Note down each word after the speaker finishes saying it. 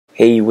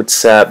Hey,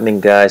 what's happening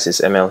guys?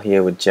 It's ML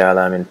here with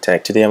Jala in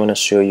Tech. Today I'm going to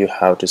show you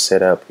how to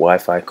set up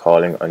Wi-Fi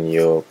calling on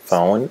your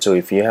phone. So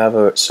if you have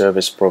a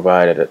service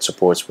provider that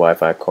supports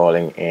Wi-Fi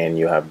calling and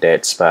you have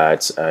dead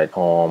spots at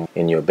home,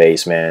 in your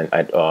basement,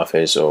 at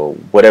office, or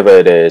whatever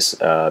it is,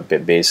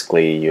 but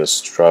basically you're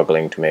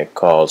struggling to make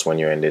calls when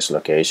you're in these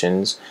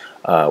locations,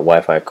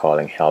 Wi-Fi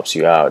calling helps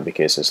you out,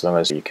 because as long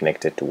as you're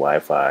connected to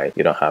Wi-Fi,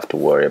 you don't have to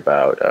worry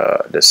about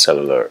the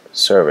cellular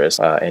service,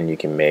 and you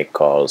can make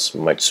calls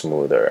much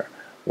smoother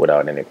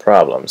without any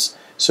problems.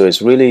 So it's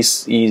really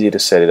easy to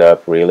set it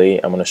up. Really,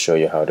 I'm going to show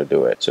you how to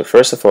do it. So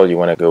first of all, you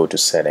want to go to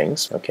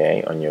settings,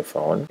 okay, on your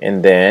phone,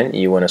 and then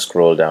you want to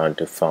scroll down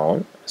to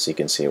phone, as you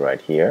can see right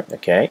here.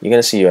 Okay, you're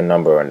going to see your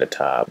number on the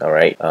top. All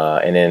right,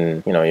 and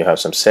then you have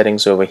some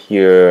settings over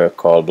here,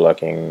 call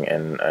blocking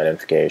and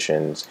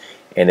identifications.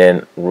 And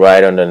then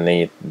right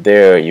underneath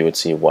there you would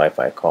see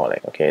Wi-Fi calling.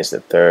 Okay, it's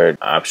the third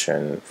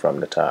option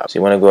from the top. So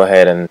you want to go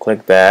ahead and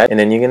click that, and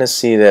then you're gonna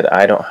see that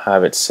I don't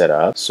have it set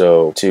up.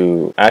 So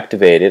to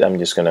activate it, I'm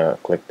just gonna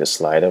click the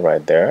slider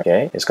right there.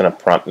 Okay, it's gonna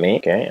prompt me.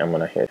 Okay, I'm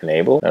gonna hit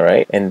enable. All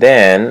right, and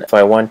then if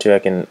I want to, I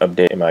can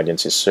update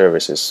emergency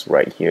services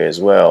right here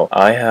as well.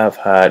 I have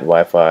had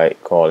Wi-Fi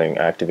calling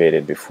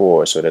activated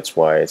before, so that's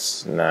why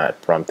it's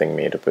not prompting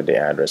me to put the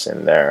address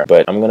in there.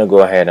 But I'm gonna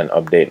go ahead and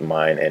update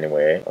mine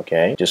anyway.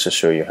 Okay, just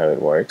to show you how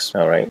it works.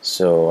 All right,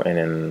 so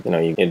and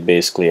then it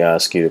basically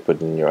asks you to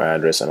put in your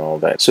address and all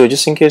that. So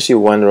just in case you're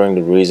wondering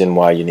the reason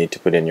why you need to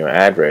put in your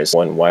address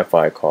when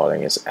Wi-Fi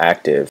calling is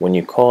active, when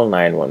you call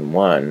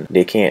 911,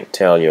 they can't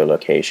tell your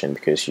location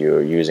because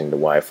you're using the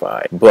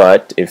Wi-Fi.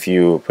 But if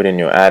you put in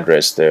your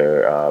address,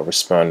 the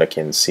responder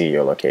can see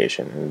your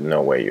location and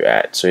know where you're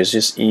at. So it's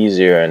just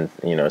easier and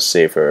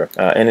safer.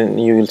 And then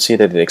you will see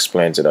that it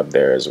explains it up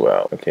there as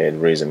well. Okay, the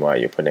reason why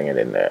you're putting it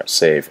in there,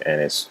 safe,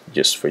 and it's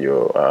just for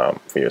your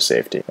safety.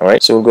 All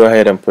right, so we'll go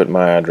ahead and put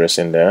my address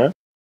in there.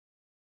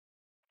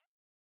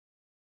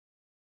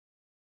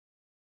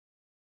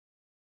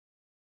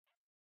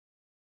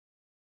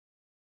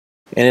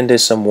 And then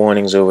there's some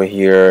warnings over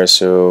here.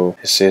 So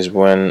it says,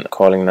 when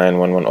calling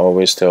 911,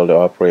 always tell the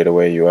operator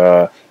where you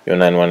are. Your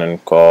 911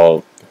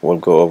 call will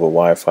go over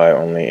Wi-Fi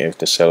only if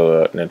the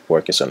cellular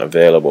network is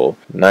unavailable.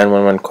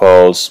 911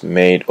 calls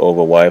made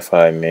over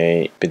Wi-Fi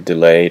may be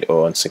delayed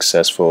or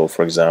unsuccessful.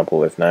 For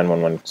example, if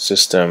 911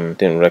 system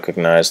didn't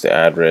recognize the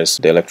address,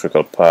 the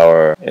electrical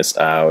power is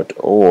out,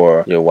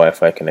 or your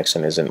Wi-Fi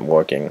connection isn't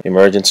working.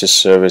 Emergency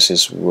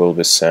services will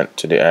be sent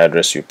to the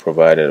address you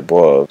provided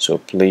above, so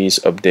please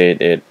update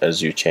it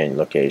as you change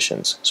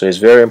locations. So it's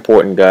very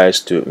important,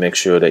 guys, to make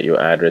sure that your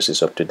address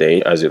is up to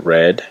date as it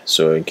read.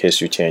 So in case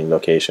you change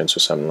locations or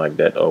something like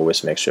that,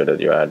 always make sure that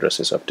your address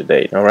is up to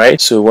date. All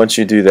right, so once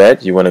you do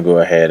that, you want to go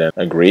ahead and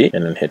agree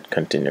and then hit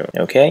continue.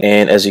 Okay,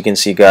 and as you can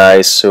see,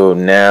 guys, so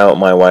now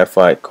my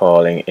Wi-Fi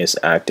calling is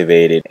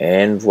activated,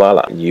 and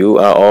voila, you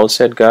are all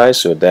set,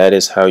 guys. So that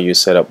is how you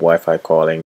set up Wi-Fi calling